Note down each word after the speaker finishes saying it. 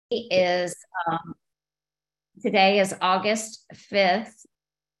is today is August 5th,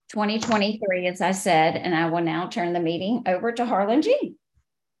 2023, as I said, and I will now turn the meeting over to Harlan G.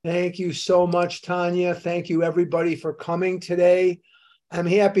 Thank you so much, Tanya. Thank you, everybody, for coming today. I'm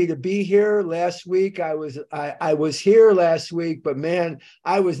happy to be here. Last week, I was here last week, but man,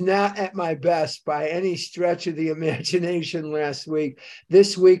 I was not at my best by any stretch of the imagination last week.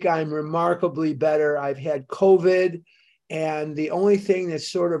 This week, I'm remarkably better. I've had COVID, and the only thing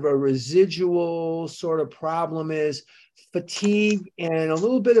that's sort of a residual sort of problem is fatigue and a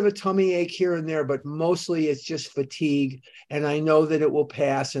little bit of a tummy ache here and there, but mostly it's just fatigue. And I know that it will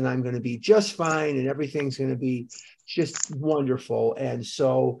pass and I'm going to be just fine and everything's going to be just wonderful. And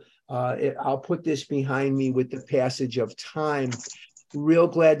so I'll put this behind me with the passage of time. Real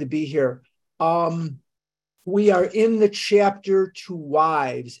glad to be here. We are in the chapter to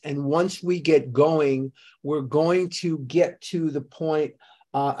wives. And once we get going, we're going to get to the point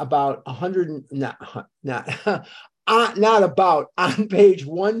about 100, not about, on page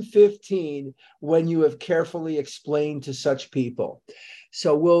 115, when you have carefully explained to such people.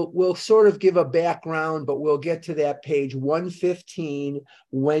 So we'll sort of give a background, but we'll get to that page 115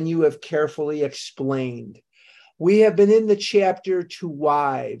 when you have carefully explained. We have been in the chapter to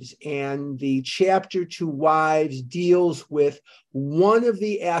wives, and the chapter to wives deals with one of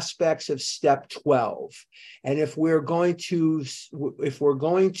the aspects of step 12. And if we're going to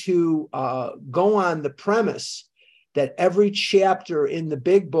go on the premise that every chapter in the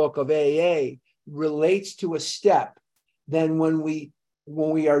big book of AA relates to a step, then when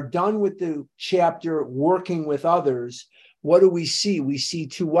we are done with the chapter working with others, what do we see? We see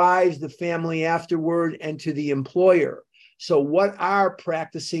to wives, the family afterward, and to the employer. So what are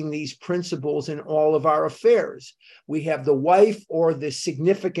practicing these principles in all of our affairs? We have the wife or the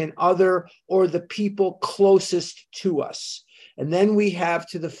significant other or the people closest to us. And then we have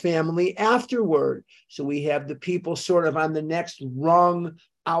to the family afterward. So we have the people sort of on the next rung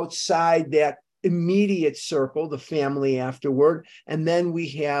outside that immediate circle, the family afterward. And then we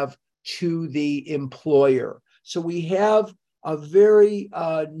have to the employer. So we have a very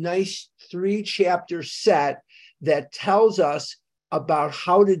nice 3-chapter set that tells us about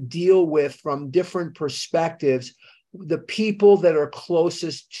how to deal with, from different perspectives, the people that are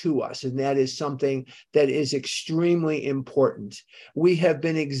closest to us. And that is something that is extremely important. We have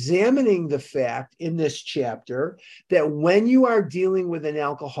been examining the fact in this chapter that when you are dealing with an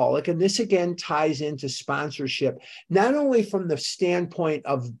alcoholic, and this again ties into sponsorship, not only from the standpoint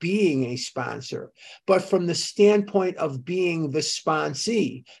of being a sponsor, but from the standpoint of being the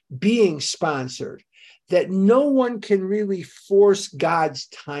sponsee, being sponsored, that no one can really force God's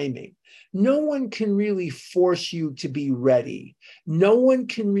timing. No one can really force you to be ready. No one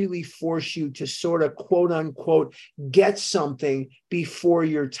can really force you to sort of, quote unquote, get something before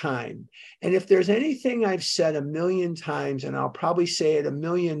your time. And if there's anything I've said 1,000,000 times, and I'll probably say it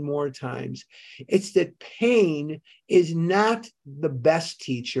 1,000,000 more times, it's that pain is not the best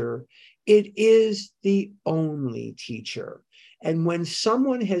teacher. It is the only teacher. And when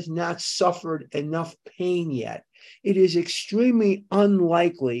someone has not suffered enough pain yet, it is extremely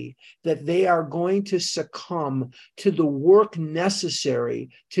unlikely that they are going to succumb to the work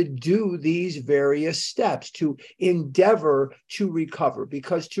necessary to do these various steps, to endeavor to recover.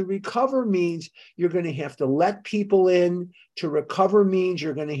 Because to recover means you're going to have to let people in. To recover means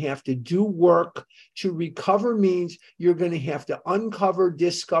you're going to have to do work. To recover means you're going to have to uncover,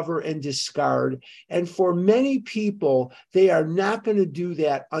 discover, and discard. And for many people, they are not going to do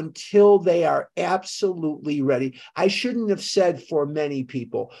that until they are absolutely ready. I shouldn't have said for many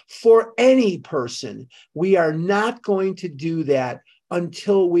people. For any person, we are not going to do that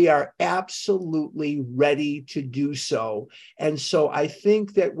until we are absolutely ready to do so. And so I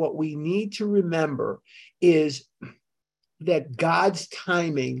think that what we need to remember is that God's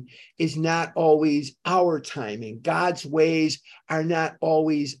timing is not always our timing. God's ways are not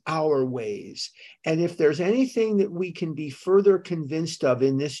always our ways. And if there's anything that we can be further convinced of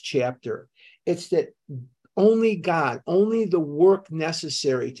in this chapter, it's that only God, only the work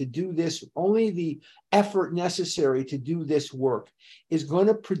necessary to do this, only the effort necessary to do this work is going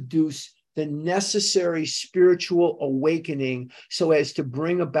to produce the necessary spiritual awakening so as to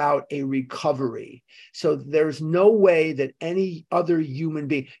bring about a recovery. So there's no way that any other human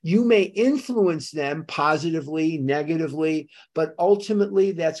being, you may influence them positively, negatively, but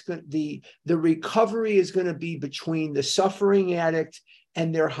ultimately that's going the recovery is going to be between the suffering addict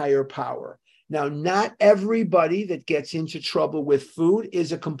and their higher power. Now, not everybody that gets into trouble with food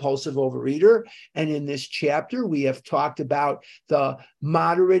is a compulsive overeater. And in this chapter, we have talked about the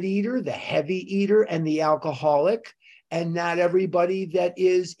moderate eater, the heavy eater, and the alcoholic. And not everybody that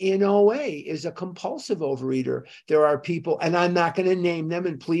is in OA is a compulsive overeater. There are people, and I'm not going to name them,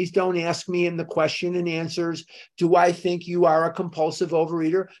 and please don't ask me in the question and answers, do I think you are a compulsive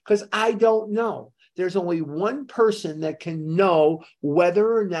overeater? Because I don't know. There's only one person that can know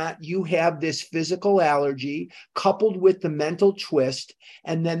whether or not you have this physical allergy coupled with the mental twist.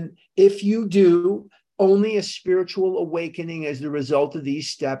 And then if you do, only a spiritual awakening as the result of these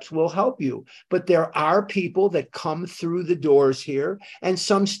steps will help you. But there are people that come through the doors here, and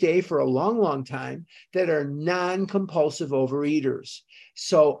some stay for a long, long time, that are non-compulsive overeaters.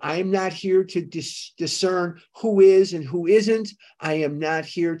 So I'm not here to discern who is and who isn't. I am not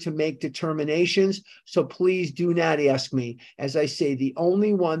here to make determinations. So please do not ask me. As I say, the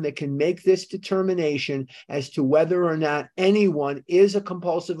only one that can make this determination as to whether or not anyone is a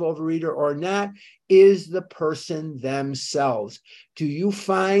compulsive overeater or not is the person themselves. Do you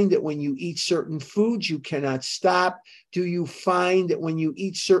find that when you eat certain foods, you cannot stop? Do you find that when you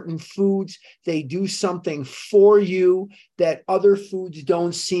eat certain foods, they do something for you that other foods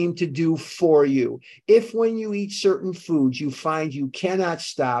don't seem to do for you? If when you eat certain foods, you find you cannot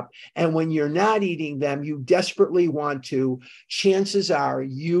stop, and when you're not eating them, you desperately want to, chances are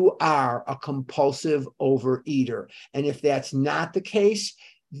you are a compulsive overeater. And if that's not the case,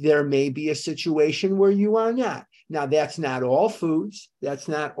 there may be a situation where you are not. Now, that's not all foods. That's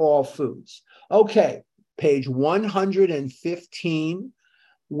not all foods. Okay, page 115.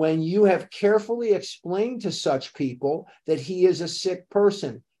 When you have carefully explained to such people that he is a sick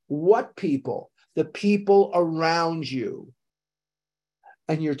person, what people? The people around you.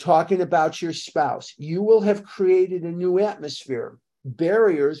 And you're talking about your spouse. You will have created a new atmosphere.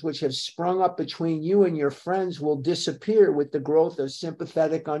 Barriers which have sprung up between you and your friends will disappear with the growth of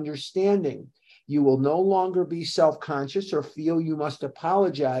sympathetic understanding. You will no longer be self-conscious or feel you must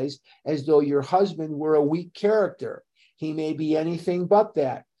apologize as though your husband were a weak character. He may be anything but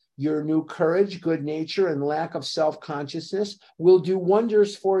that. Your new courage, good nature, and lack of self-consciousness will do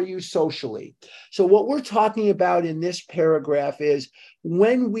wonders for you socially. So what we're talking about in this paragraph is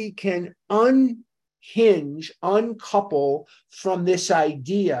when we can uncouple from this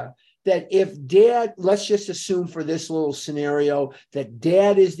idea that if dad, let's just assume for this little scenario that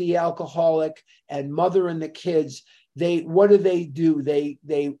dad is the alcoholic and mother and the kids, what do?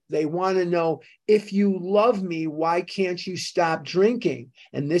 They want to know, if you love me, why can't you stop drinking?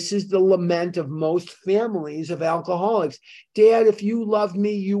 And this is the lament of most families of alcoholics. Dad, if you loved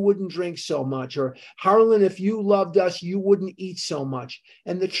me, you wouldn't drink so much. Or Harlan, if you loved us, you wouldn't eat so much.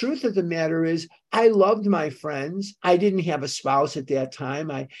 And the truth of the matter is, I loved my friends. I didn't have a spouse at that time.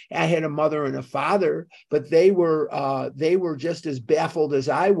 I had a mother and a father, but they were just as baffled as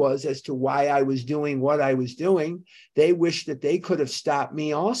I was as to why I was doing what I was doing. They wished that they could have stopped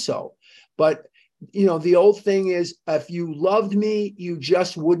me also. But the old thing is, if you loved me, you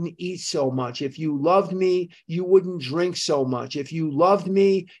just wouldn't eat so much. If you loved me, you wouldn't drink so much. If you loved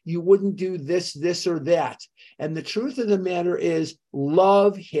me, you wouldn't do this, or that. And the truth of the matter is,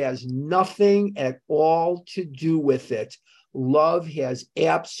 love has nothing at all to do with it. Love has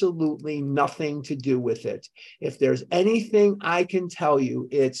absolutely nothing to do with it. If there's anything I can tell you,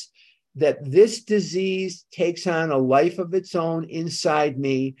 it's that this disease takes on a life of its own inside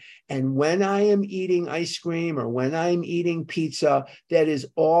me. And when I am eating ice cream or when I'm eating pizza, that is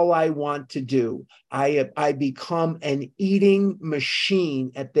all I want to do. I become an eating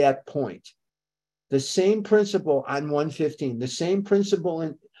machine at that point. The same principle on 115, the same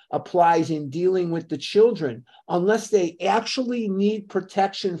principle applies in dealing with the children. Unless they actually need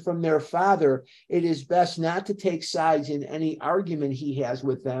protection from their father, it is best not to take sides in any argument he has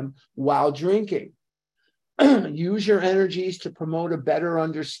with them while drinking. Use your energies to promote a better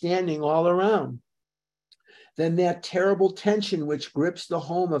understanding all around. Then that terrible tension which grips the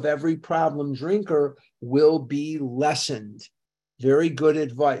home of every problem drinker will be lessened. Very good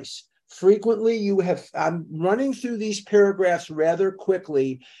advice. Frequently, I'm running through these paragraphs rather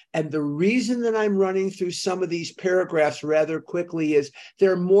quickly. And the reason that I'm running through some of these paragraphs rather quickly is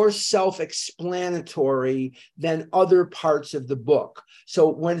they're more self-explanatory than other parts of the book. So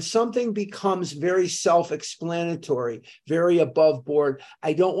when something becomes very self-explanatory, very above board,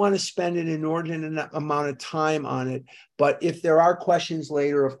 I don't want to spend an inordinate amount of time on it. But if there are questions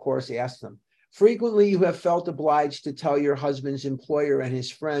later, of course, ask them. Frequently, you have felt obliged to tell your husband's employer and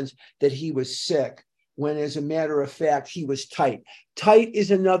his friends that he was sick, when as a matter of fact, he was tight. Tight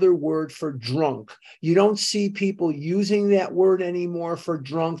is another word for drunk. You don't see people using that word anymore for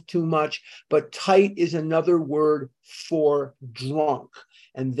drunk too much, but tight is another word for drunk.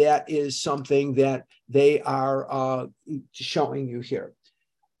 And that is something that they are showing you here.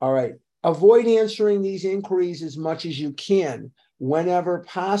 All right. Avoid answering these inquiries as much as you can. Whenever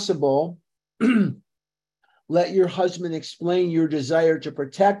possible, let your husband explain your desire to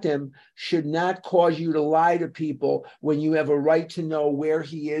protect him should not cause you to lie to people when you have a right to know where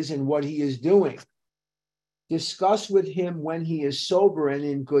he is and what he is doing. Discuss with him when he is sober and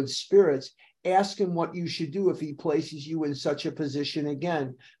in good spirits. Ask him what you should do if he places you in such a position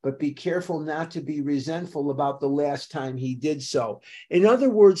again, but be careful not to be resentful about the last time he did so. In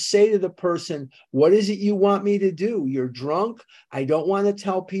other words, say to the person, what is it you want me to do? You're drunk. I don't want to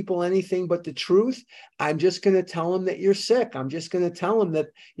tell people anything but the truth. I'm just going to tell them that you're sick. I'm just going to tell them that,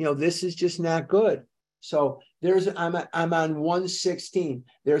 this is just not good. So I'm on 116.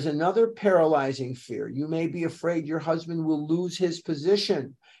 There's another paralyzing fear. You may be afraid your husband will lose his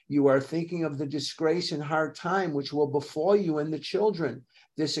position. You are thinking of the disgrace and hard time which will befall you and the children.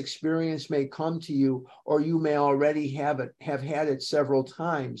 This experience may come to you, or you may already have had it several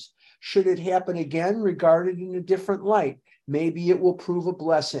times. Should it happen again, regard it in a different light. Maybe it will prove a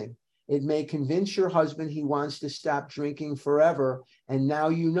blessing. It may convince your husband he wants to stop drinking forever, and now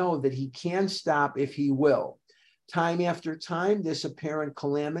you know that he can stop if he will. Time after time, this apparent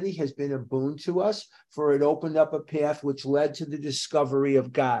calamity has been a boon to us, for it opened up a path which led to the discovery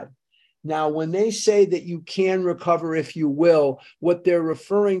of God. Now, when they say that you can recover if you will, what they're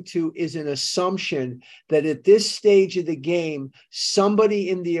referring to is an assumption that at this stage of the game, somebody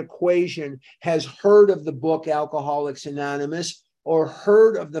in the equation has heard of the book Alcoholics Anonymous or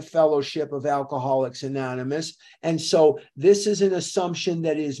heard of the Fellowship of Alcoholics Anonymous. And so this is an assumption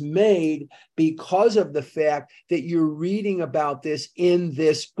that is made because of the fact that you're reading about this in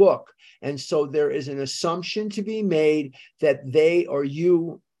this book. And so there is an assumption to be made that they or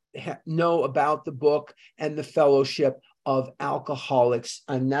you know about the book and the Fellowship of Alcoholics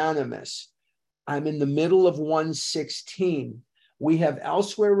Anonymous. I'm in the middle of 116. We have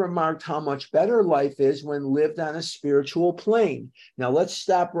elsewhere remarked how much better life is when lived on a spiritual plane. Now let's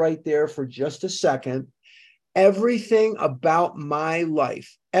stop right there for just a second. Everything about my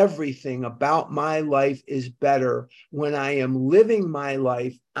life is better when I am living my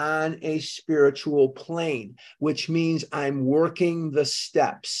life on a spiritual plane, which means I'm working the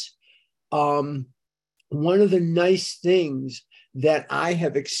steps. One of the nice things that I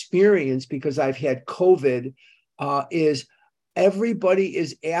have experienced because I've had COVID is everybody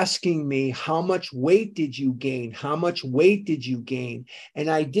is asking me, how much weight did you gain? How much weight did you gain? And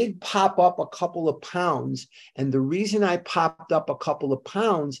I did pop up a couple of pounds. And the reason I popped up a couple of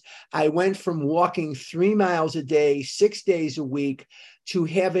pounds, I went from walking 3 miles a day, 6 days a week, to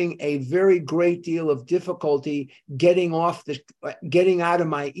having a very great deal of difficulty getting out of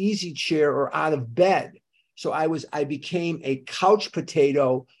my easy chair or out of bed. So I became a couch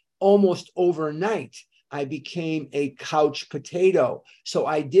potato almost overnight. I became a couch potato. So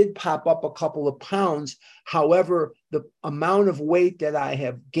I did pop up a couple of pounds. However, the amount of weight that I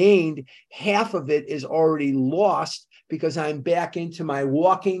have gained, half of it is already lost because I'm back into my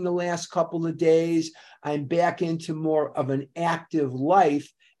walking the last couple of days. I'm back into more of an active life.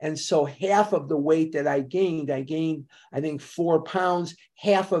 And so half of the weight that I gained, I think 4 pounds,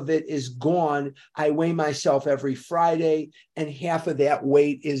 half of it is gone. I weigh myself every Friday, and half of that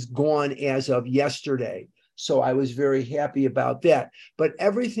weight is gone as of yesterday. So I was very happy about that. But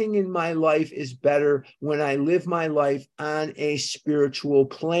everything in my life is better when I live my life on a spiritual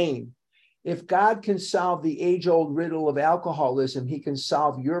plane. If God can solve the age-old riddle of alcoholism, he can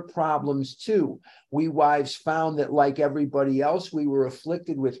solve your problems too. We wives found that, like everybody else, we were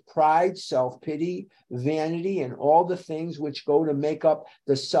afflicted with pride, self-pity, vanity, and all the things which go to make up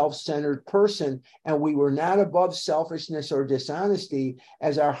the self-centered person. And we were not above selfishness or dishonesty.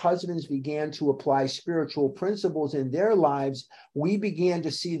 As our husbands began to apply spiritual principles in their lives, we began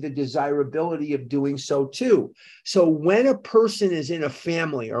to see the desirability of doing so too. So when a person is in a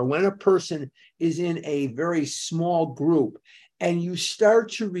family, or when a person is in a very small group, and you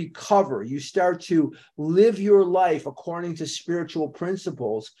start to recover, you start to live your life according to spiritual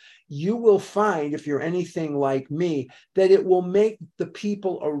principles, you will find, if you're anything like me, that it will make the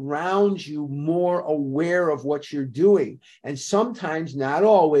people around you more aware of what you're doing. And sometimes, not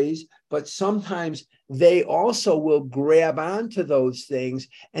always, but sometimes they also will grab onto those things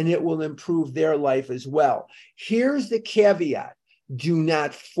and it will improve their life as well. Here's the caveat. Do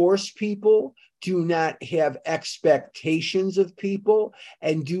not force people. Do not have expectations of people,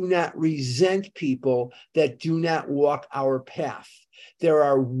 and do not resent people that do not walk our path. There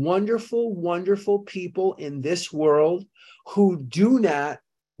are wonderful, wonderful people in this world who do not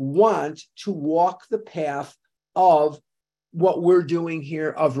want to walk the path of what we're doing here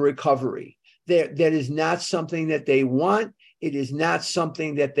of recovery. That is not something that they want. It is not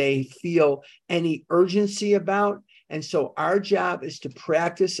something that they feel any urgency about. And so our job is to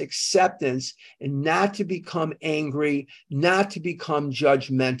practice acceptance and not to become angry, not to become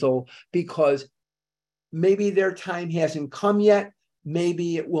judgmental, because maybe their time hasn't come yet.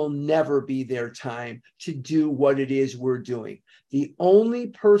 Maybe it will never be their time to do what it is we're doing. The only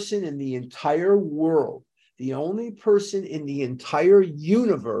person in the entire world, the only person in the entire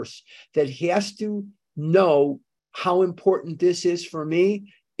universe that has to know how important this is for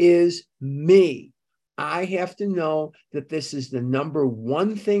me is me. I have to know that this is the number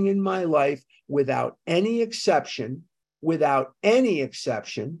one thing in my life without any exception, without any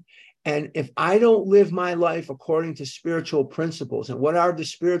exception. And if I don't live my life according to spiritual principles, and what are the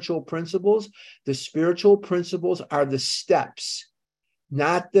spiritual principles? The spiritual principles are the steps,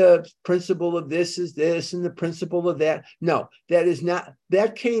 not the principle of this is this and the principle of that. No, that is not,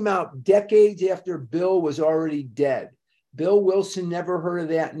 that came out decades after Bill was already dead. Bill Wilson never heard of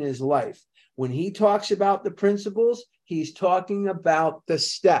that in his life. When he talks about the principles, he's talking about the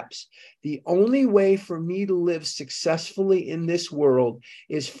steps. The only way for me to live successfully in this world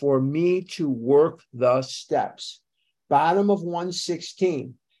is for me to work the steps. Bottom of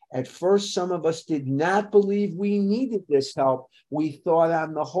 116. At first, some of us did not believe we needed this help. We thought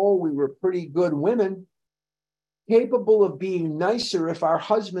on the whole, we were pretty good women, capable of being nicer if our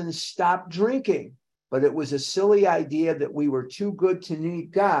husbands stopped drinking. But it was a silly idea that we were too good to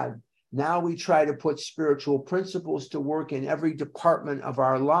need God. Now we try to put spiritual principles to work in every department of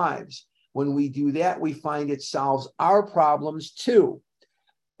our lives. When we do that, we find it solves our problems too.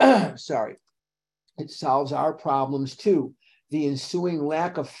 Sorry. It solves our problems too. The ensuing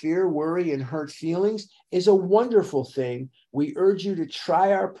lack of fear, worry, and hurt feelings is a wonderful thing. We urge you to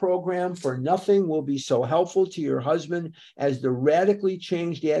try our program, for nothing will be so helpful to your husband as the radically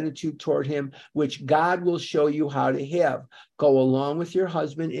changed attitude toward him, which God will show you how to have. Go along with your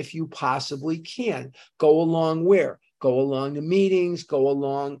husband if you possibly can. Go along where? Go along to meetings, go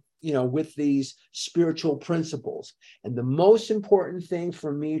along, with these spiritual principles. And the most important thing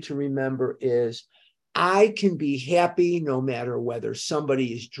for me to remember is I can be happy no matter whether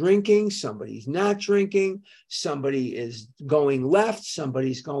somebody is drinking, somebody's not drinking, somebody is going left,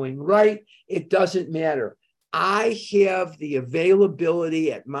 somebody's going right. It doesn't matter. I have the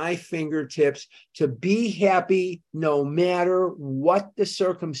availability at my fingertips to be happy no matter what the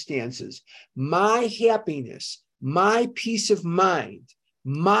circumstances. My happiness, my peace of mind,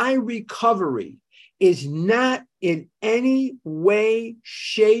 my recovery is not in any way,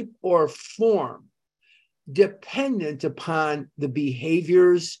 shape, or form dependent upon the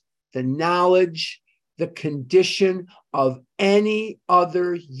behaviors, the knowledge, the condition of any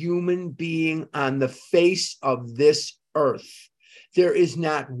other human being on the face of this earth. There is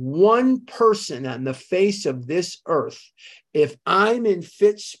not one person on the face of this earth. If I'm in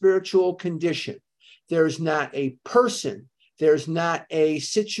fit spiritual condition, there's not a person, there's not a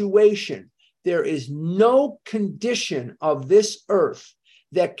situation, there is no condition of this earth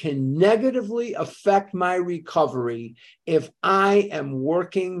that can negatively affect my recovery if I am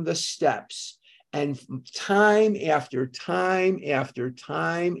working the steps. And time after time after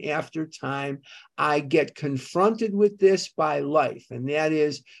time after time, I get confronted with this by life. And that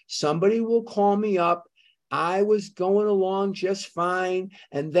is, somebody will call me up. I was going along just fine.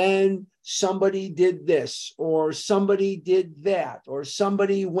 And then somebody did this, or somebody did that, or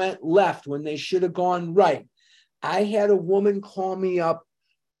somebody went left when they should have gone right. I had a woman call me up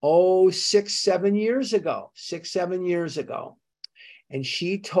 7 years ago. And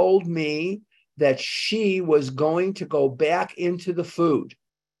she told me that she was going to go back into the food.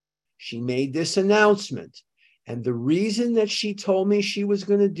 She made this announcement. And the reason that she told me she was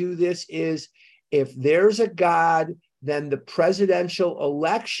going to do this is, if there's a God, then the presidential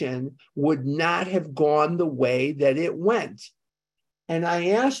election would not have gone the way that it went. And I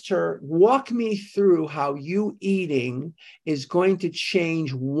asked her, walk me through how you eating is going to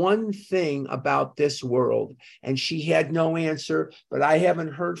change one thing about this world. And she had no answer, but I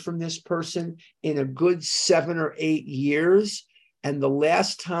haven't heard from this person in a good 7 or 8 years. And the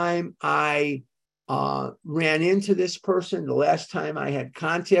last time I ran into this person, the last time I had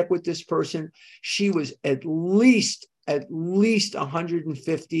contact with this person, she was at least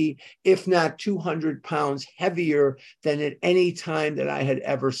 150, if not 200 pounds heavier than at any time that I had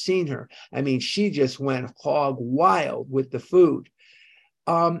ever seen her. I mean, she just went hog wild with the food.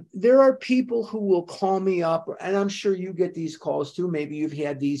 There are people who will call me up, and I'm sure you get these calls too. Maybe you've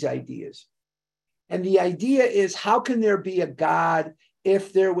had these ideas. And the idea is, how can there be a God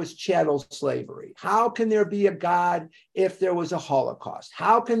if there was chattel slavery? How can there be a God if there was a Holocaust?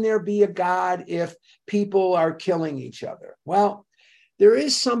 How can there be a God if people are killing each other? Well, there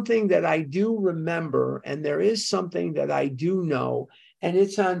is something that I do remember, and there is something that I do know, and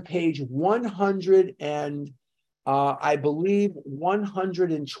it's on page 100 and I believe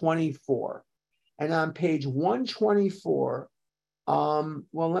 124. And on page 124, well,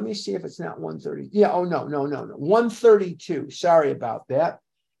 let me see if it's not 130. Yeah, oh, no. 132. Sorry about that.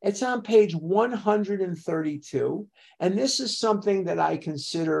 It's on page 132. And this is something that I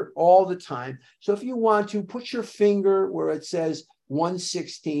consider all the time. So if you want to put your finger where it says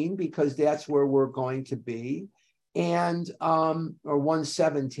 116, because that's where we're going to be, and or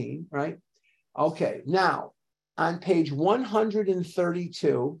 117, right? Okay, now on page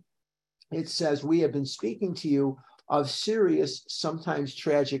 132, it says, we have been speaking to you of serious, sometimes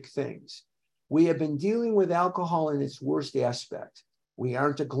tragic things. We have been dealing with alcohol in its worst aspect. We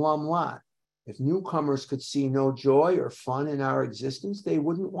aren't a glum lot. If newcomers could see no joy or fun in our existence, they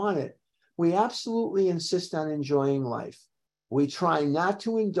wouldn't want it. We absolutely insist on enjoying life. We try not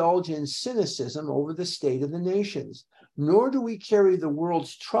to indulge in cynicism over the state of the nations, nor do we carry the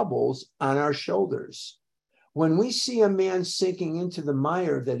world's troubles on our shoulders. When we see a man sinking into the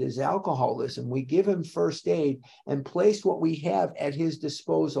mire that is alcoholism, we give him first aid and place what we have at his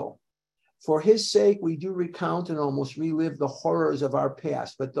disposal. For his sake, we do recount and almost relive the horrors of our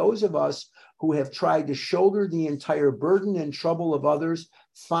past. But those of us who have tried to shoulder the entire burden and trouble of others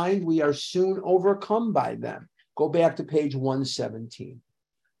find we are soon overcome by them. Go back to page 117.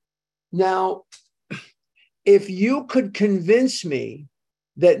 Now, if you could convince me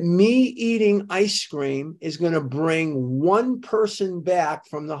that me eating ice cream is going to bring one person back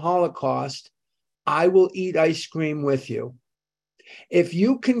from the Holocaust, I will eat ice cream with you. If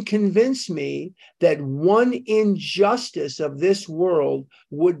you can convince me that one injustice of this world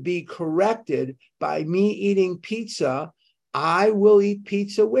would be corrected by me eating pizza, I will eat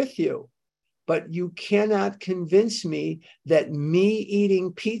pizza with you. But you cannot convince me that me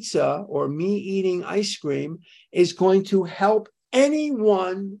eating pizza or me eating ice cream is going to help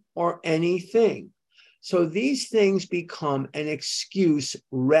anyone or anything. So these things become an excuse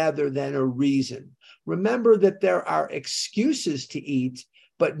rather than a reason. Remember that there are excuses to eat,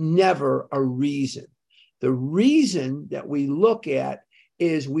 but never a reason. The reason that we look at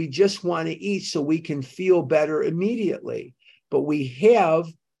is we just want to eat so we can feel better immediately. But we have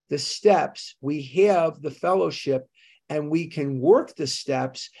the steps, we have the fellowship, and we can work the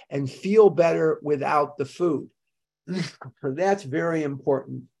steps and feel better without the food. So that's very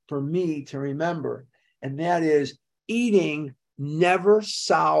important for me to remember. And that is, eating never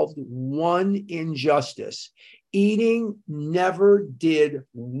solved one injustice. Eating never did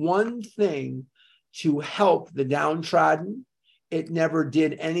one thing to help the downtrodden. It never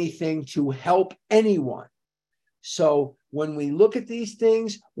did anything to help anyone. So when we look at these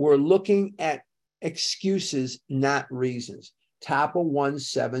things, we're looking at excuses, not reasons. Top of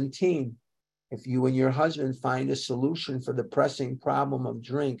 117. If you and your husband find a solution for the pressing problem of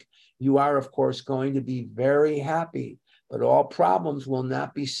drink, you are, of course, going to be very happy. But all problems will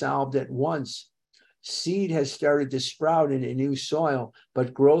not be solved at once. Seed has started to sprout in a new soil,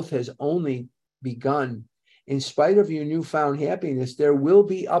 but growth has only begun. In spite of your newfound happiness, there will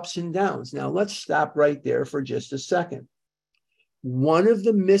be ups and downs. Now, let's stop right there for just a second. One of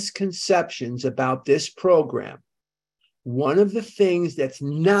the misconceptions about this program, one of the things that's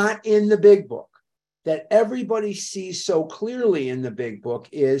not in the big book, that everybody sees so clearly in the big book,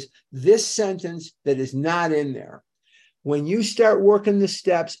 is this sentence that is not in there. When you start working the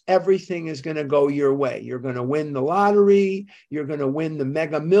steps, everything is going to go your way. You're going to win the lottery. You're going to win the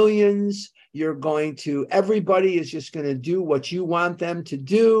mega millions. Everybody is just going to do what you want them to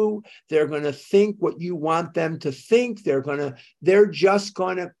do. They're going to think what you want them to think. They're just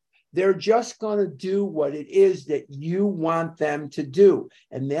going to do what it is that you want them to do.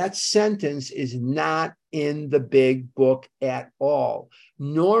 And that sentence is not in the big book at all,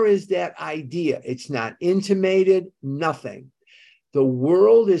 nor is that idea. It's not intimated, nothing. The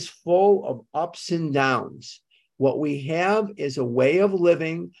world is full of ups and downs. What we have is a way of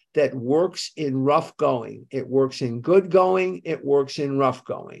living that works in rough going. It works in good going. It works in rough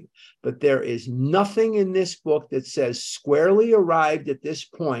going. But there is nothing in this book that says, squarely arrived at this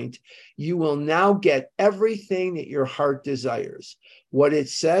point, you will now get everything that your heart desires. What it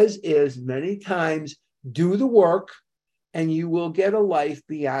says is, many times, do the work and you will get a life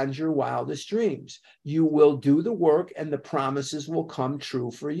beyond your wildest dreams. You will do the work and the promises will come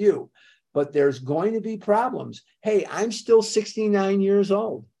true for you. But there's going to be problems. Hey, I'm still 69 years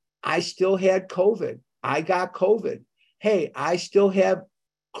old. I still had COVID. I got COVID. Hey, I still have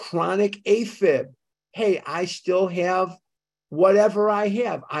chronic AFib. Hey, I still have whatever I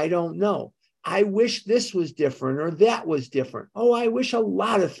have. I don't know. I wish this was different or that was different. Oh, I wish a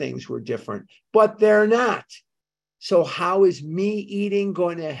lot of things were different, but they're not. So how is me eating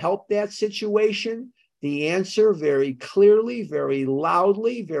going to help that situation? The answer very clearly, very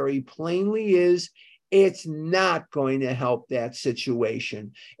loudly, very plainly is it's not going to help that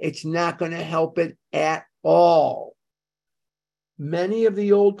situation. It's not going to help it at all. Many of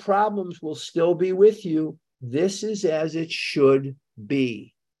the old problems will still be with you. This is as it should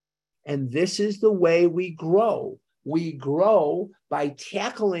be. And this is the way we grow. We grow by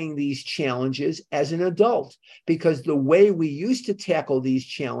tackling these challenges as an adult, because the way we used to tackle these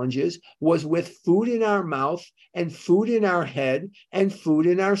challenges was with food in our mouth and food in our head and food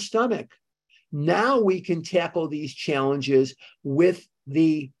in our stomach. Now we can tackle these challenges with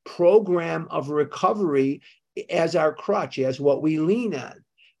the program of recovery as our crutch, as what we lean on.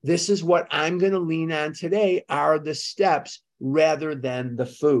 This is what I'm going to lean on today, are the steps rather than the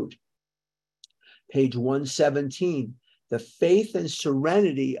food. Page 117, the faith and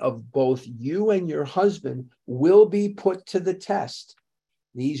serenity of both you and your husband will be put to the test.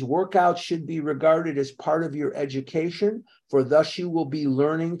 These workouts should be regarded as part of your education, for thus you will be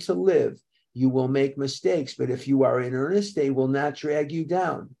learning to live. You will make mistakes, but if you are in earnest, they will not drag you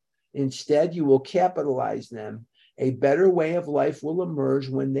down. Instead, you will capitalize them. A better way of life will emerge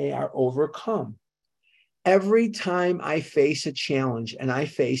when they are overcome. Every time I face a challenge, and I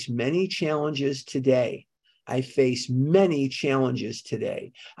face many challenges today, I face challenges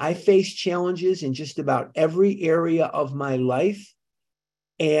in just about every area of my life.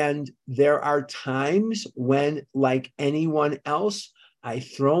 And there are times when, like anyone else, I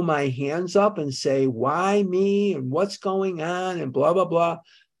throw my hands up and say, why me? And what's going on? And blah, blah, blah.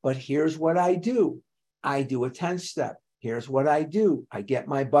 But here's what I do. I do a 10-step. Here's what I do. I get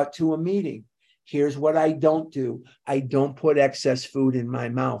my butt to a meeting. Here's what I don't do. I don't put excess food in my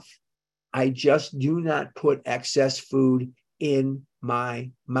mouth. I just do not put excess food in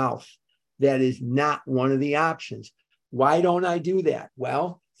my mouth. That is not one of the options. Why don't I do that?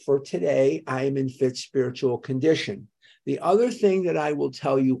 Well, for today, I am in fit spiritual condition. The other thing that I will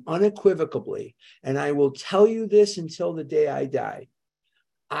tell you unequivocally, and I will tell you this until the day I die,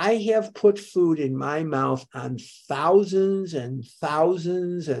 I have put food in my mouth on thousands and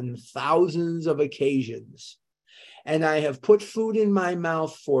thousands and thousands of occasions. And I have put food in my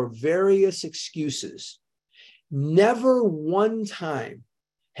mouth for various excuses. Never one time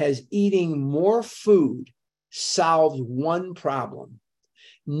has eating more food solved one problem.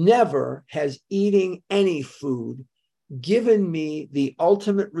 Never has eating any food given me the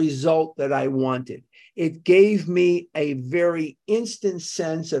ultimate result that I wanted. It gave me a very instant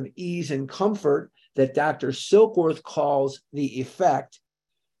sense of ease and comfort that Dr. Silkworth calls the effect,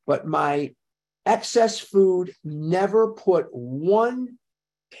 but my excess food never put 1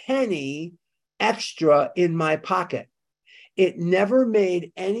 penny extra in my pocket. It never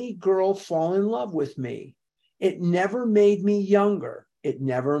made any girl fall in love with me. It never made me younger. It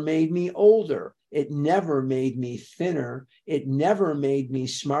never made me older. It never made me thinner. It never made me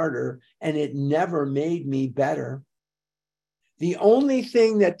smarter. And it never made me better. The only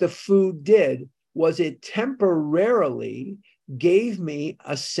thing that the food did was it temporarily gave me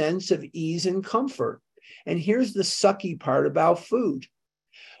a sense of ease and comfort. And here's the sucky part about food.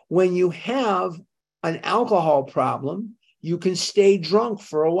 When you have an alcohol problem, you can stay drunk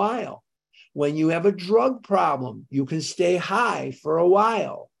for a while. When you have a drug problem, you can stay high for a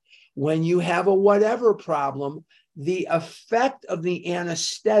while. When you have a whatever problem, the effect of the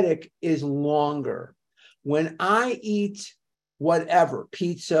anesthetic is longer. When I eat whatever,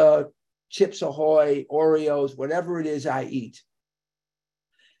 pizza, Chips Ahoy, Oreos, whatever it is I eat,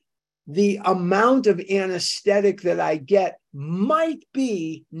 the amount of anesthetic that I get might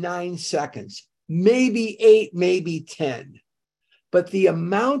be 9 seconds, maybe 8, maybe 10. But the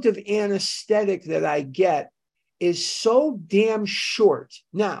amount of anesthetic that I get is so damn short.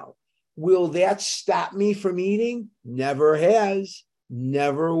 Now, will that stop me from eating? Never has,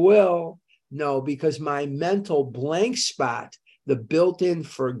 never will. No, because my mental blank spot, the built-in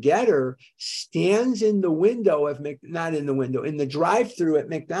forgetter, stands in the window of, not in the window, in the drive-through at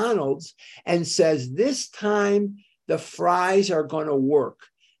McDonald's and says, this time the fries are going to work.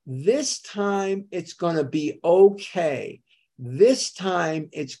 This time it's going to be okay. This time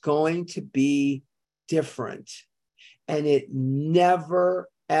it's going to be different. And it never,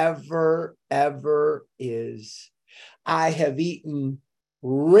 ever, ever is. I have eaten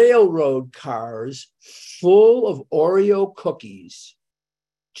railroad cars full of Oreo cookies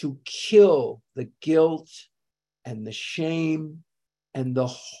to kill the guilt and the shame and the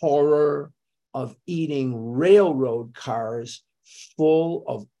horror of eating railroad cars full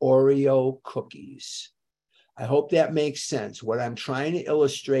of Oreo cookies. I hope that makes sense. What I'm trying to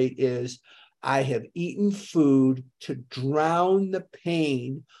illustrate is I have eaten food to drown the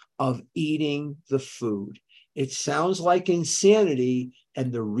pain of eating the food. It sounds like insanity,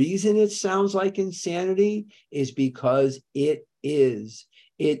 and the reason it sounds like insanity is because it is.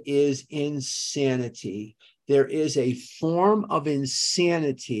 It is insanity. There is a form of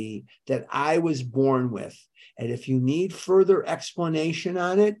insanity that I was born with. And if you need further explanation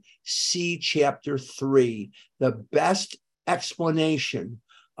on it, see chapter 3. The best explanation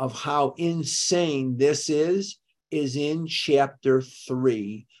of how insane this is in chapter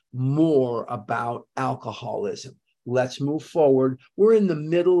 3. More about alcoholism. Let's move forward. We're in the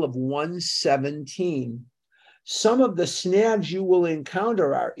middle of 117. Some of the snags you will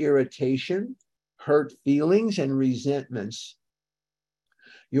encounter are irritation, hurt feelings, and resentments.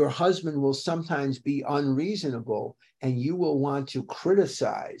 Your husband will sometimes be unreasonable, and you will want to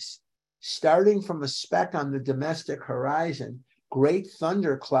criticize. Starting from a speck on the domestic horizon, great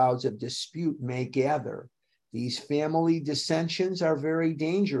thunderclouds of dispute may gather. These family dissensions are very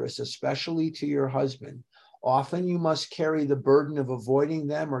dangerous, especially to your husband. Often you must carry the burden of avoiding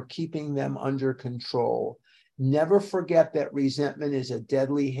them or keeping them under control. Never forget that resentment is a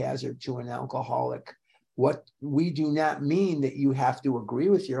deadly hazard to an alcoholic. What we do not mean that you have to agree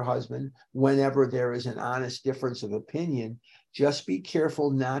with your husband whenever there is an honest difference of opinion. Just be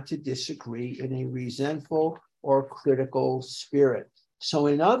careful not to disagree in a resentful or critical spirit. So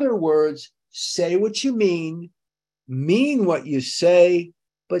in other words, say what you mean what you say,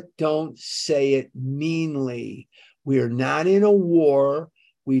 but don't say it meanly. We are not in a war.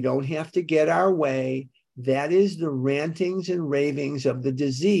 We don't have to get our way. That is the rantings and ravings of the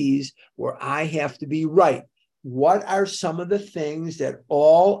disease where I have to be right. What are some of the things that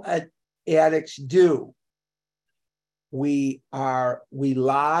all addicts do? We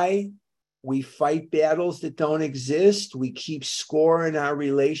lie. We fight battles that don't exist. We keep score in our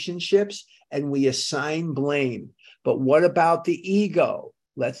relationships, and we assign blame. But what about the ego?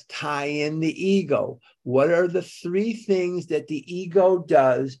 Let's tie in the ego. What are the 3 things that the ego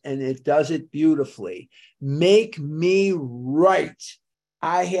does, and it does it beautifully? Make me right.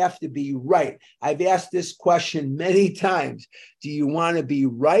 I have to be right. I've asked this question many times. Do you want to be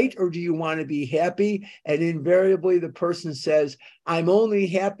right or do you want to be happy? And invariably the person says, I'm only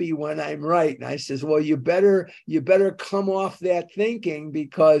happy when I'm right. And I says, well, you better come off that thinking,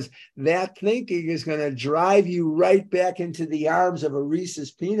 because that thinking is going to drive you right back into the arms of a Reese's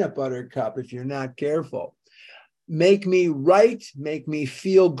peanut butter cup if you're not careful. Make me right, make me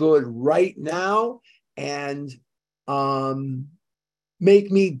feel good right now, and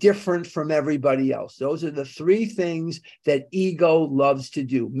make me different from everybody else. Those are the 3 things that ego loves to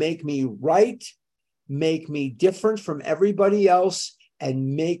do. Make me right, make me different from everybody else,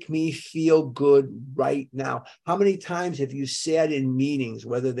 and make me feel good right now. How many times have you sat in meetings,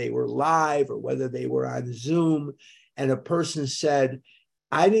 whether they were live or whether they were on Zoom, and a person said,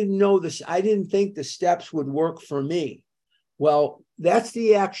 I didn't know this, I didn't think the steps would work for me. Well, that's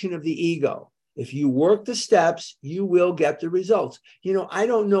the action of the ego. If you work the steps, you will get the results. You know, I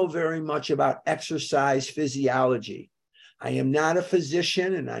don't know very much about exercise physiology. I am not a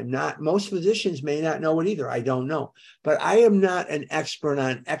physician, and most physicians may not know it either. I don't know. But I am not an expert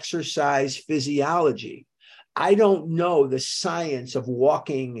on exercise physiology. I don't know the science of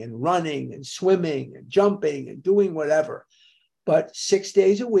walking and running and swimming and jumping and doing whatever. But 6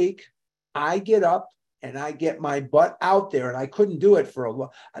 days a week, I get up and I get my butt out there, and I couldn't do it for a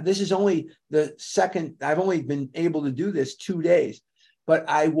while. This is only the second, I've only been able to do this 2 days, but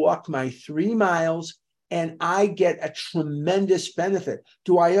I walked my 3 miles and I get a tremendous benefit.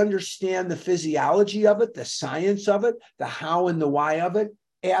 Do I understand the physiology of it, the science of it, the how and the why of it?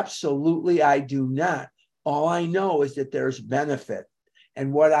 Absolutely, I do not. All I know is that there's benefit.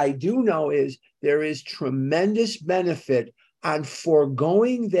 And what I do know is there is tremendous benefit on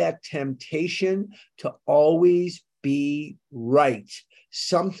foregoing that temptation to always be right.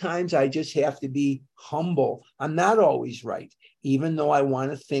 Sometimes I just have to be humble. I'm not always right. Even though I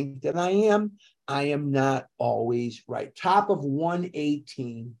want to think that I am not always right. Top of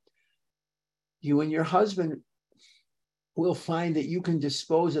 118. You and your husband will find that you can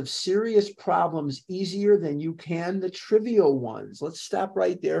dispose of serious problems easier than you can the trivial ones. Let's stop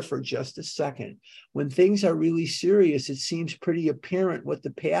right there for just a second. When things are really serious, it seems pretty apparent what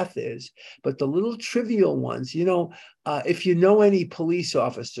the path is, but the little trivial ones, if you know any police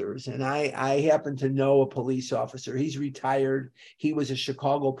officers, and I happen to know a police officer, he's retired. He was a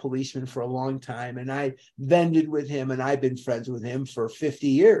Chicago policeman for a long time, and I vended with him, and I've been friends with him for 50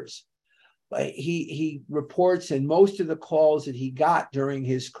 years. He reports, and most of the calls that he got during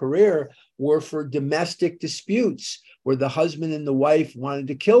his career were for domestic disputes where the husband and the wife wanted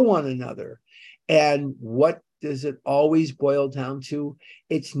to kill one another. And what does it always boil down to?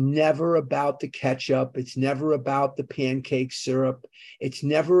 It's never about the ketchup. It's never about the pancake syrup. It's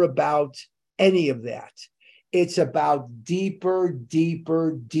never about any of that. It's about deeper,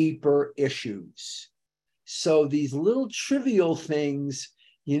 deeper, deeper issues. So these little trivial things,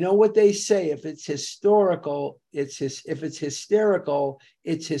 you know what they say, if it's historical, if it's hysterical,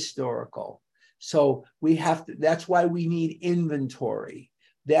 it's historical. So that's why we need inventory.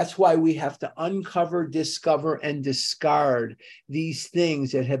 That's why we have to uncover, discover, and discard these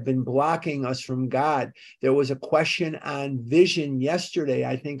things that have been blocking us from God. There was a question on vision yesterday.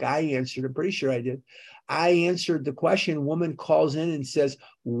 I think I answered, I'm pretty sure I did. I answered the question. Woman calls in and says,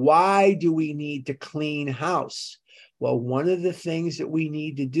 why do we need to clean house? Well, one of the things that we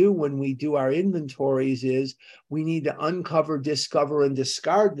need to do when we do our inventories is we need to uncover, discover, and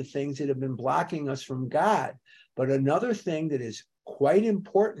discard the things that have been blocking us from God. But another thing that is quite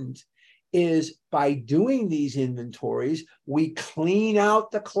important is by doing these inventories, we clean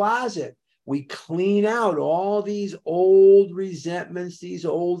out the closet. We clean out all these old resentments, these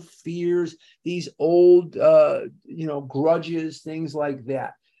old fears, these old, grudges, things like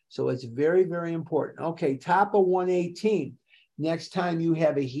that. So it's very, very important. Okay, top of 118. Next time you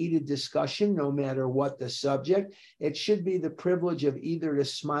have a heated discussion, no matter what the subject, it should be the privilege of either to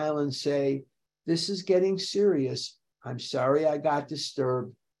smile and say, this is getting serious. I'm sorry I got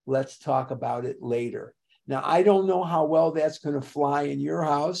disturbed. Let's talk about it later. Now, I don't know how well that's going to fly in your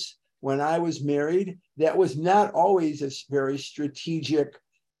house. When I was married, that was not always a very strategic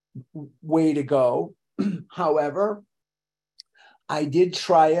way to go. However, I did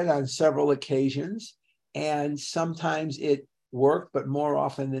try it on several occasions, and sometimes it worked, but more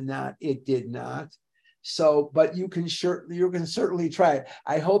often than not, it did not. So, but you can certainly try it.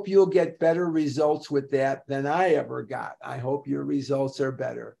 I hope you'll get better results with that than I ever got. I hope your results are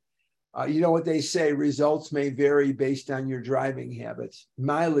better. You know what they say, results may vary based on your driving habits.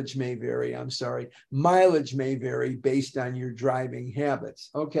 Mileage may vary based on your driving habits.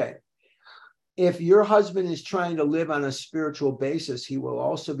 Okay. If your husband is trying to live on a spiritual basis, he will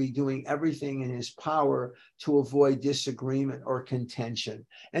also be doing everything in his power to avoid disagreement or contention.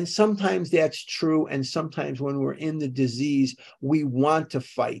 And sometimes that's true. And sometimes when we're in the disease, we want to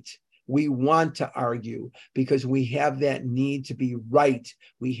fight. We want to argue because we have that need to be right.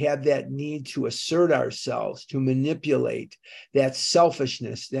 We have that need to assert ourselves, to manipulate, that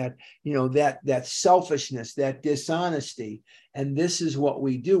selfishness, that selfishness, that dishonesty. And this is what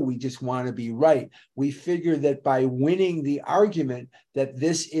we do. We just want to be right. We figure that by winning the argument, that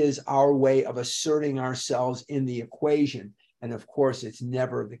this is our way of asserting ourselves in the equation. And of course, it's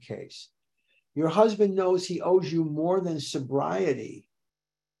never the case. Your husband knows he owes you more than sobriety.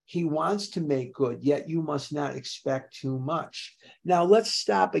 He wants to make good, yet you must not expect too much. Now, let's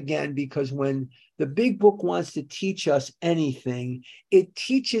stop again, because when the big book wants to teach us anything, it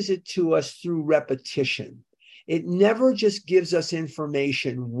teaches it to us through repetition. It never just gives us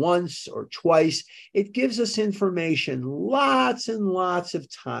information once or twice. It gives us information lots and lots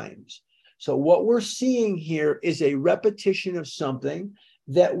of times. So what we're seeing here is a repetition of something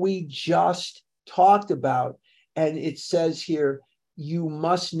that we just talked about. And it says here, you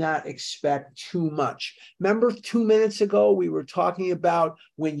must not expect too much. Remember 2 minutes ago, we were talking about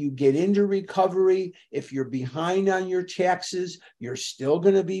when you get into recovery, if you're behind on your taxes, you're still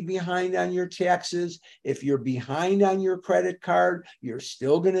going to be behind on your taxes. If you're behind on your credit card, you're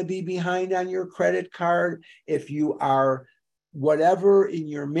still going to be behind on your credit card. If you are whatever in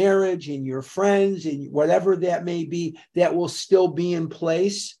your marriage, in your friends, in whatever that may be, that will still be in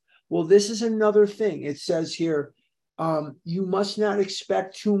place. Well, this is another thing. It says here, you must not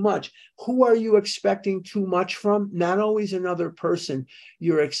expect too much. Who are you expecting too much from? Not always another person.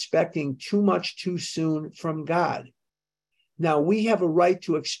 You're expecting too much too soon from God. Now, we have a right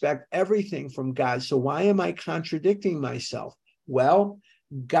to expect everything from God. So why am I contradicting myself? Well,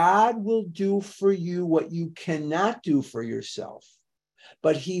 God will do for you what you cannot do for yourself.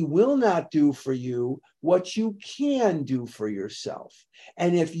 but he will not do for you what you can do for yourself.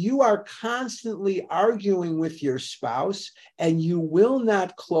 And if you are constantly arguing with your spouse and you will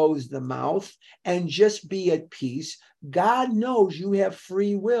not close the mouth and just be at peace, God knows you have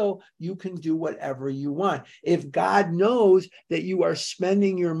free will. You can do whatever you want. If God knows that you are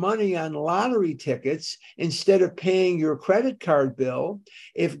spending your money on lottery tickets instead of paying your credit card bill,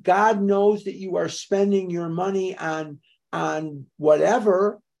 if God knows that you are spending your money on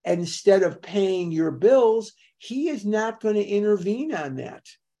whatever instead of paying your bills, he is not going to intervene on that.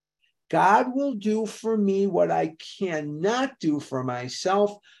 God will do for me what I cannot do for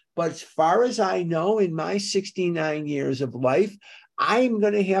myself. But as far as I know, in my 69 years of life, I'm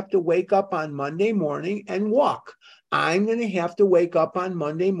going to have to wake up on Monday morning and walk. I'm going to have to wake up on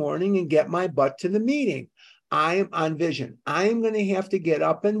Monday morning and get my butt to the meeting. I am on Vision. I am going to have to get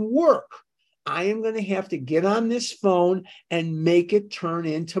up and work. I am going to have to get on this phone and make it turn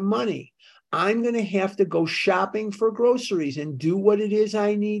into money. I'm going to have to go shopping for groceries and do what it is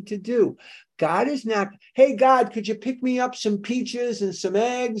I need to do. God is not, hey, God, could you pick me up some peaches and some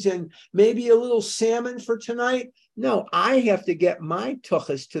eggs and maybe a little salmon for tonight? No, I have to get my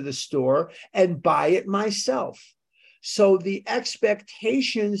tuchus to the store and buy it myself. So the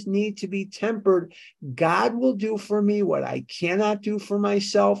expectations need to be tempered. God will do for me what I cannot do for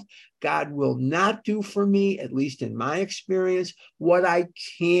myself. God will not do for me, at least in my experience, what I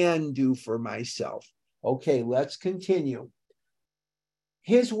can do for myself. Okay, let's continue.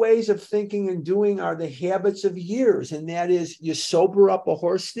 His ways of thinking and doing are the habits of years, and that is, you sober up a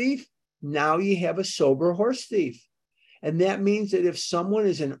horse thief, now you have a sober horse thief. And that means that if someone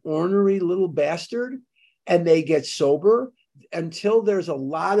is an ornery little bastard and they get sober, until there's a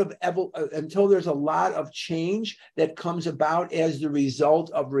lot of change that comes about as the result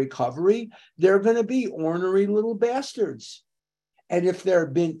of recovery, they're going to be ornery little bastards. And if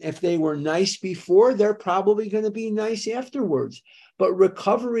they were nice before, they're probably going to be nice afterwards. But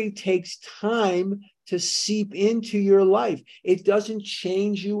recovery takes time to seep into your life. It doesn't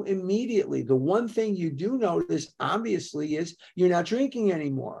change you immediately. The one thing you do notice, obviously, is you're not drinking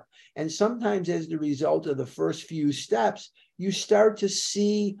anymore. And sometimes as the result of the first few steps, you start to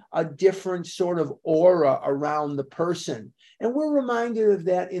see a different sort of aura around the person. And we're reminded of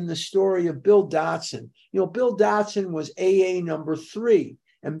that in the story of Bill Dotson. You know, Bill Dotson was AA number 3.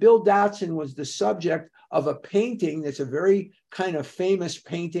 And Bill Dotson was the subject of a painting that's a very kind of famous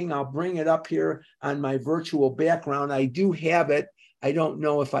painting. I'll bring it up here on my virtual background. I do have it. I don't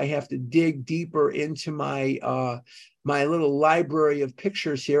know if I have to dig deeper into my my little library of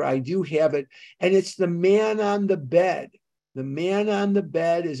pictures here. I do have it. And it's The Man on the Bed. The Man on the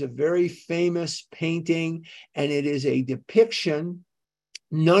Bed is a very famous painting, and it is a depiction.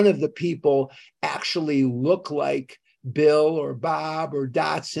 None of the people actually look like Bill or Bob or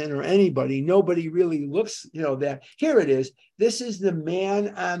Dotson or anybody. Nobody really looks, that. Here it is. This is the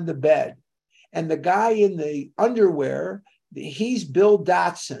man on the bed. And the guy in the underwear, he's Bill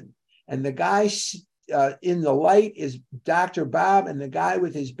Dotson. And the guy in the light is Dr. Bob. And the guy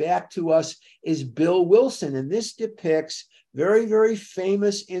with his back to us is Bill Wilson. And this depicts very, very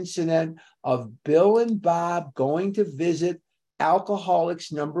famous incident of Bill and Bob going to visit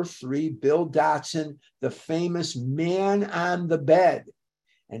Alcoholics number 3, Bill Dotson, the famous man on the bed.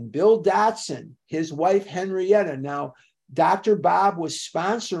 And Bill Dotson, his wife Henrietta. Now, Dr. Bob was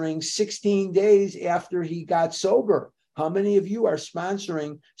sponsoring 16 days after he got sober. How many of you are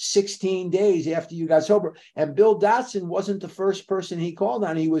sponsoring 16 days after you got sober? And Bill Dotson wasn't the first person he called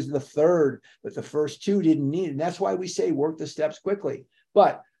on. He was the third, but the first 2 didn't need it. And that's why we say work the steps quickly.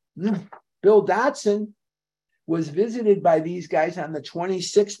 But Bill Dotson was visited by these guys on the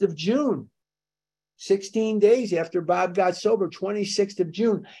 26th of June, 16 days after Bob got sober, 26th of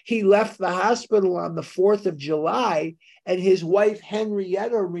June. He left the hospital on the 4th of July, and his wife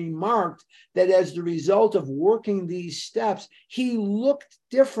Henrietta remarked that as the result of working these steps, he looked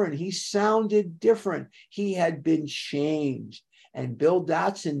different. He sounded different. He had been changed. And Bill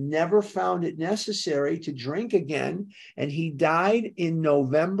Dotson never found it necessary to drink again, and he died in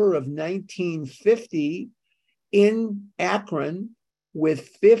November of 1950 in Akron with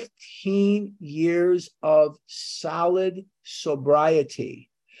 15 years of solid sobriety.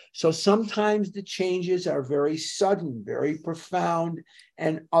 So sometimes the changes are very sudden, very profound,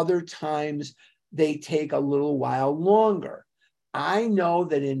 and other times they take a little while longer. I know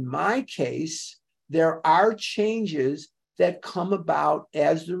that in my case, there are changes that come about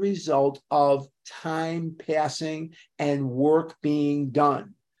as the result of time passing and work being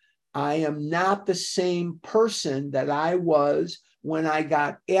done. I am not the same person that I was when I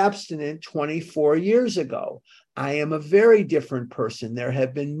got abstinent 24 years ago. I am a very different person. There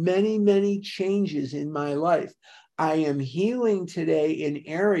have been many, many changes in my life. I am healing today in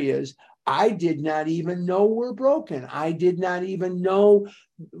areas I did not even know were broken. I did not even know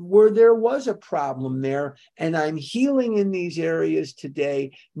where there was a problem there. And I'm healing in these areas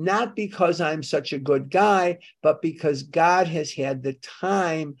today, not because I'm such a good guy, but because God has had the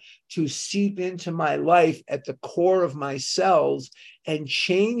time to seep into my life at the core of my cells and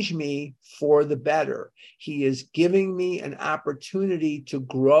change me for the better. He is giving me an opportunity to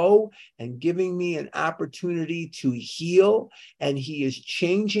grow and giving me an opportunity to heal. And he is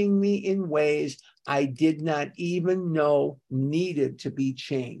changing me in ways I did not even know needed to be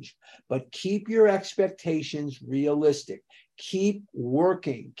changed. But keep your expectations realistic. Keep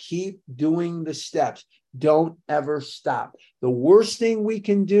working. Keep doing the steps. Don't ever stop. The worst thing we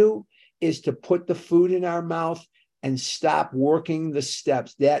can do is to put the food in our mouth and stop working the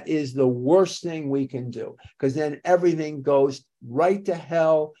steps. That is the worst thing we can do, because then everything goes right to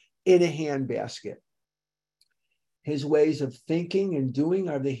hell in a handbasket. His ways of thinking and doing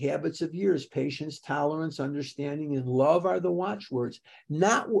are the habits of years. Patience, tolerance, understanding, and love are the watchwords,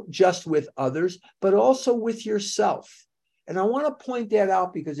 not just with others, but also with yourself. And I want to point that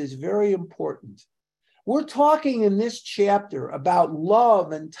out because it's very important. We're talking in this chapter about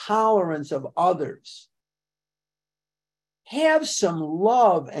love and tolerance of others. Have some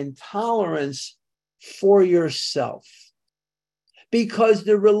love and tolerance for yourself, because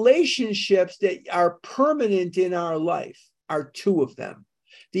the relationships that are permanent in our life are two of them.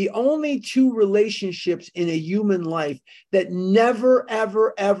 The only two relationships in a human life that never,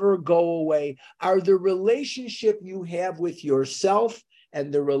 ever, ever go away are the relationship you have with yourself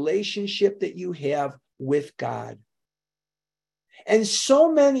and the relationship that you have with God. And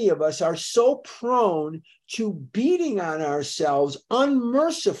so many of us are so prone to beating on ourselves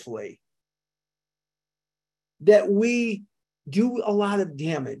unmercifully that we do a lot of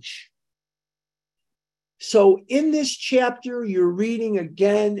damage. So in this chapter, you're reading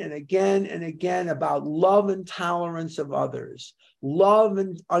again and again and again about love and tolerance of others, love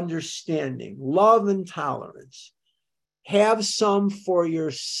and understanding, love and tolerance. Have some for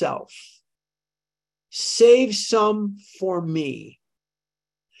yourself. Save some for me.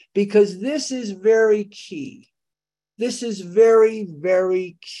 Because this is very key. This is very,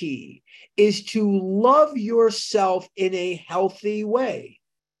 very key, is to love yourself in a healthy way.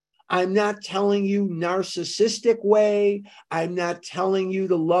 I'm not telling you narcissistic way. I'm not telling you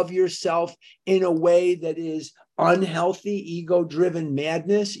to love yourself in a way that is unhealthy, ego-driven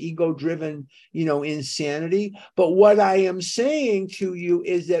madness, ego-driven, insanity. But what I am saying to you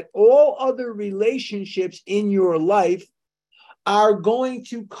is that all other relationships in your life are going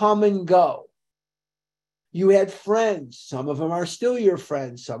to come and go. You had friends. Some of them are still your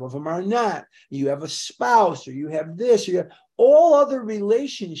friends. Some of them are not. You have a spouse, or you have this, or you have, all other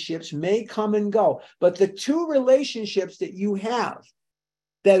relationships may come and go. But the two relationships that you have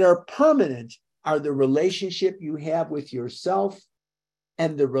that are permanent are the relationship you have with yourself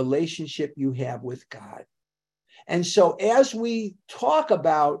and the relationship you have with God. And so as we talk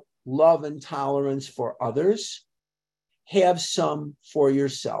about love and tolerance for others, have some for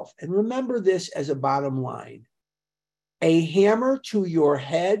yourself. And remember this as a bottom line. A hammer to your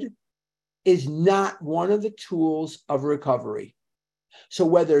head is not one of the tools of recovery. So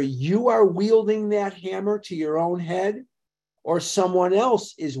whether you are wielding that hammer to your own head or someone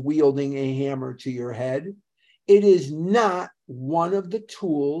else is wielding a hammer to your head, it is not one of the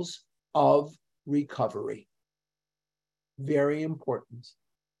tools of recovery. Very important.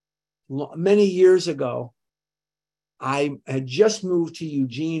 Many years ago, I had just moved to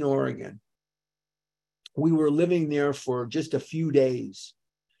Eugene, Oregon. We were living there for just a few days.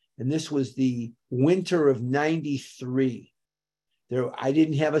 And this was the winter of 93. I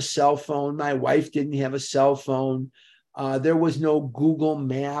didn't have a cell phone. My wife didn't have a cell phone. There was no Google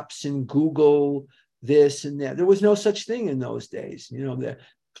Maps and Google this and that. There was no such thing in those days.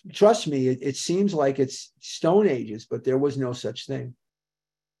 Trust me, it seems like it's Stone Ages, but there was no such thing.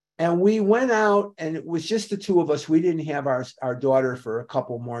 And we went out, and it was just the two of us. We didn't have our daughter for a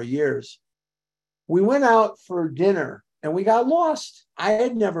couple more years. We went out for dinner, and we got lost. I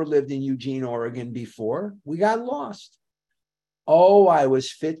had never lived in Eugene, Oregon before. We got lost. Oh, I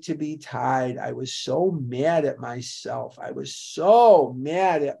was fit to be tied. I was so mad at myself.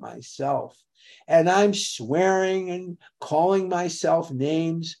 And I'm swearing and calling myself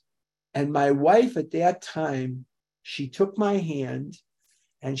names. And my wife at that time, she took my hand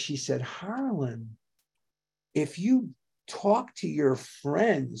and she said, Harlan, if you talk to your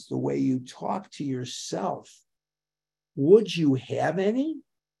friends the way you talk to yourself, Would you have any?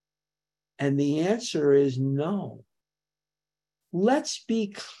 And the answer is no. Let's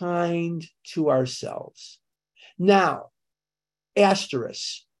be kind to ourselves. Now,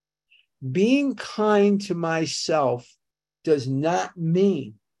 asterisk, being kind to myself does not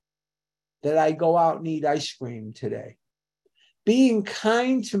mean that I go out and eat ice cream today. Being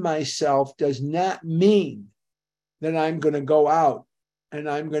kind to myself does not mean that I'm going to go out and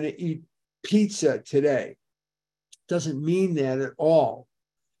I'm going to eat pizza today. Doesn't mean that at all.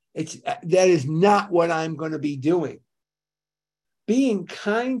 That is not what I'm going to be doing. Being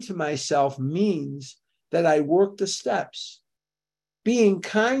kind to myself means that I work the steps. Being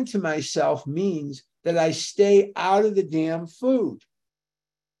kind to myself means that I stay out of the damn food.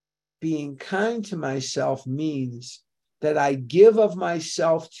 Being kind to myself means that I give of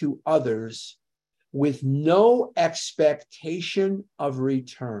myself to others with no expectation of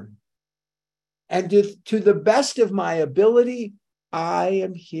return. And to the best of my ability, I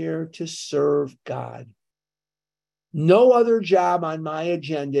am here to serve God. No other job on my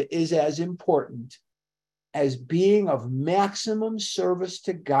agenda is as important as being of maximum service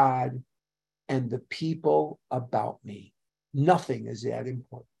to God and the people about me. Nothing is that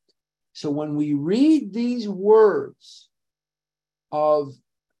important. So when we read these words of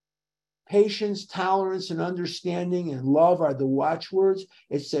patience, tolerance, and understanding and love are the watchwords,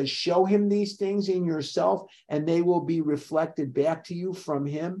 it says, show him these things in yourself and they will be reflected back to you from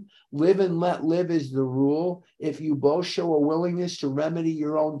him. Live and let live is the rule. If you both show a willingness to remedy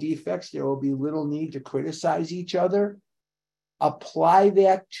your own defects, there will be little need to criticize each other. Apply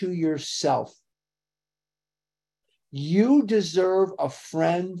that to yourself. You deserve a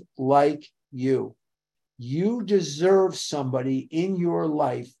friend like you. You deserve somebody in your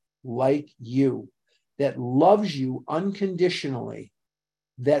life like you, that loves you unconditionally,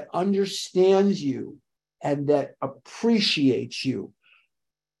 that understands you, and that appreciates you.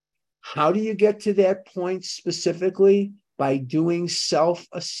 How do you get to that point specifically? By doing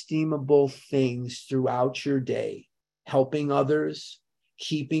self-esteemable things throughout your day, helping others,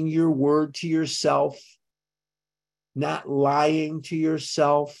 keeping your word to yourself, not lying to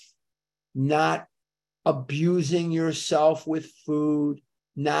yourself, not abusing yourself with food,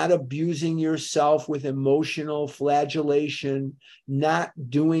 not abusing yourself with emotional flagellation, not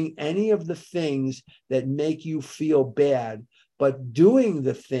doing any of the things that make you feel bad, but doing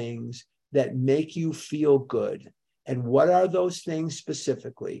the things that make you feel good. And what are those things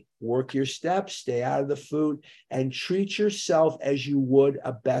specifically? Work your steps, stay out of the food, and treat yourself as you would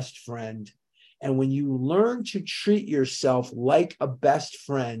a best friend. And when you learn to treat yourself like a best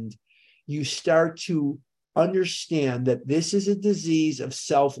friend, you start to understand that this is a disease of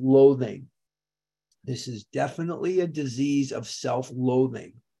self-loathing. This is definitely a disease of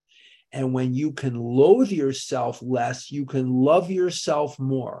self-loathing. And when you can loathe yourself less, you can love yourself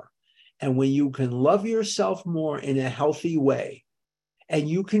more. And when you can love yourself more in a healthy way, and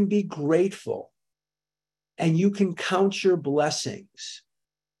you can be grateful, and you can count your blessings,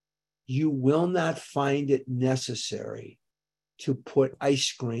 you will not find it necessary to put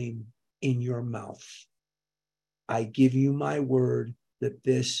ice cream in your mouth. I give you my word that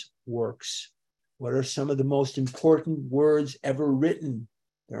this works. What are some of the most important words ever written?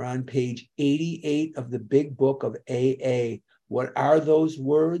 They're on page 88 of the big book of AA. What are those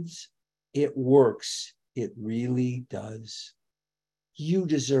words? It works. It really does. You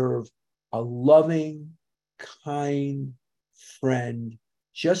deserve a loving, kind friend,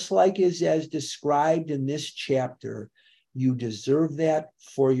 just like is as described in this chapter. You deserve that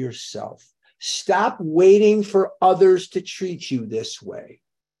for yourself. Stop waiting for others to treat you this way.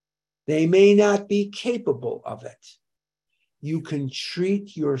 They may not be capable of it. You can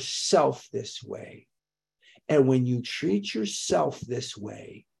treat yourself this way. And when you treat yourself this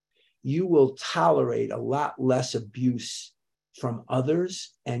way, you will tolerate a lot less abuse from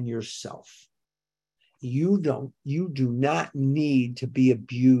others and yourself. You do not need to be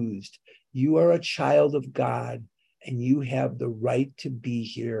abused. You are a child of God, and you have the right to be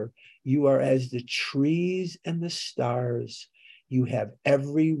here. You are as the trees and the stars. You have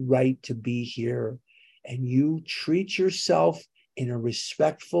every right to be here, and you treat yourself in a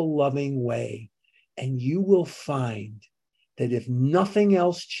respectful, loving way, and you will find that if nothing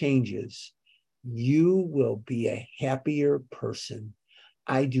else changes, you will be a happier person.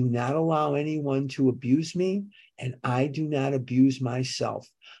 I do not allow anyone to abuse me, and I do not abuse myself.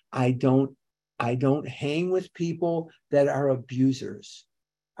 I don't hang with people that are abusers.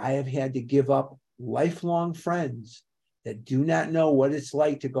 I have had to give up lifelong friends that do not know what it's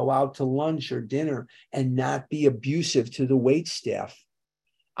like to go out to lunch or dinner and not be abusive to the wait staff.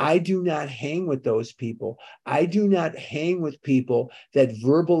 I do not hang with those people. I do not hang with people that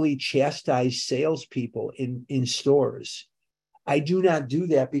verbally chastise salespeople in stores. I do not do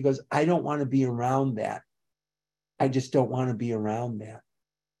that because I don't want to be around that. I just don't want to be around that.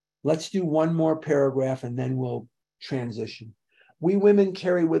 Let's do one more paragraph and then we'll transition. We women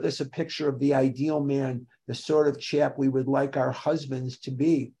carry with us a picture of the ideal man, the sort of chap we would like our husbands to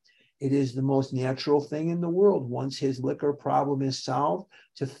be. It is the most natural thing in the world, once his liquor problem is solved,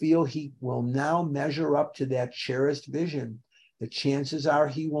 to feel he will now measure up to that cherished vision. The chances are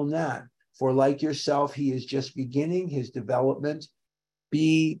he will not, for like yourself, he is just beginning his development.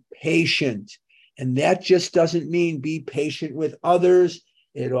 Be patient. And that just doesn't mean be patient with others.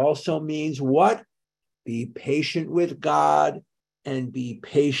 It also means what? Be patient with God and be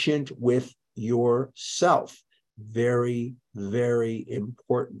patient with yourself. Very, very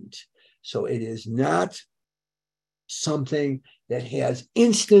important. So it is not something that has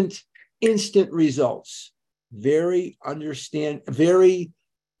instant results. Very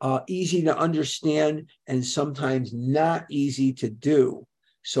easy to understand and sometimes not easy to do.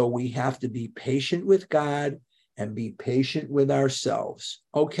 So we have to be patient with God and be patient with ourselves.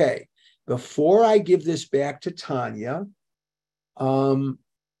 Okay, before I give this back to Tanya, I'm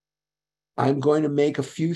going to make a few